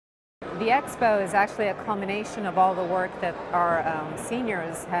The Expo is actually a culmination of all the work that our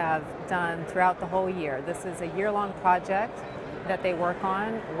seniors have done throughout the whole year. This is a year-long project that they work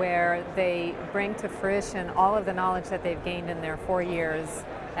on where they bring to fruition all of the knowledge that they've gained in their 4 years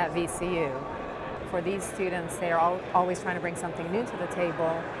at VCU. For these students, they are always trying to bring something new to the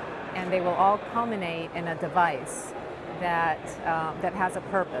table, and they will all culminate in a device that has a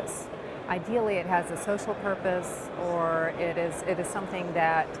purpose. Ideally, it has a social purpose, or it is something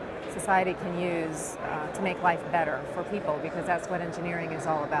that society can use to make life better for people, because that's what engineering is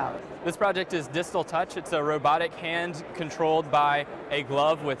all about. This project is Distal Touch. It's a robotic hand controlled by a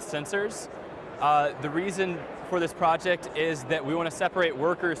glove with sensors. The reason for this project is that we want to separate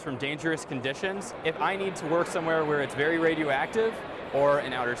workers from dangerous conditions. If I need to work somewhere where it's very radioactive or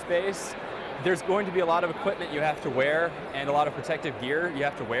in outer space, there's going to be a lot of equipment you have to wear and a lot of protective gear you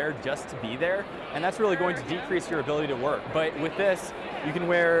have to wear just to be there, and that's really going to decrease your ability to work. But with this, you can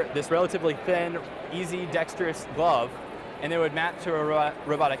wear this relatively thin, easy, dexterous glove, and it would map to a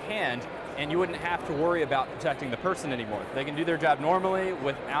robotic hand, and you wouldn't have to worry about protecting the person anymore. They can do their job normally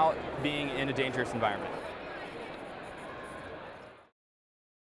without being in a dangerous environment.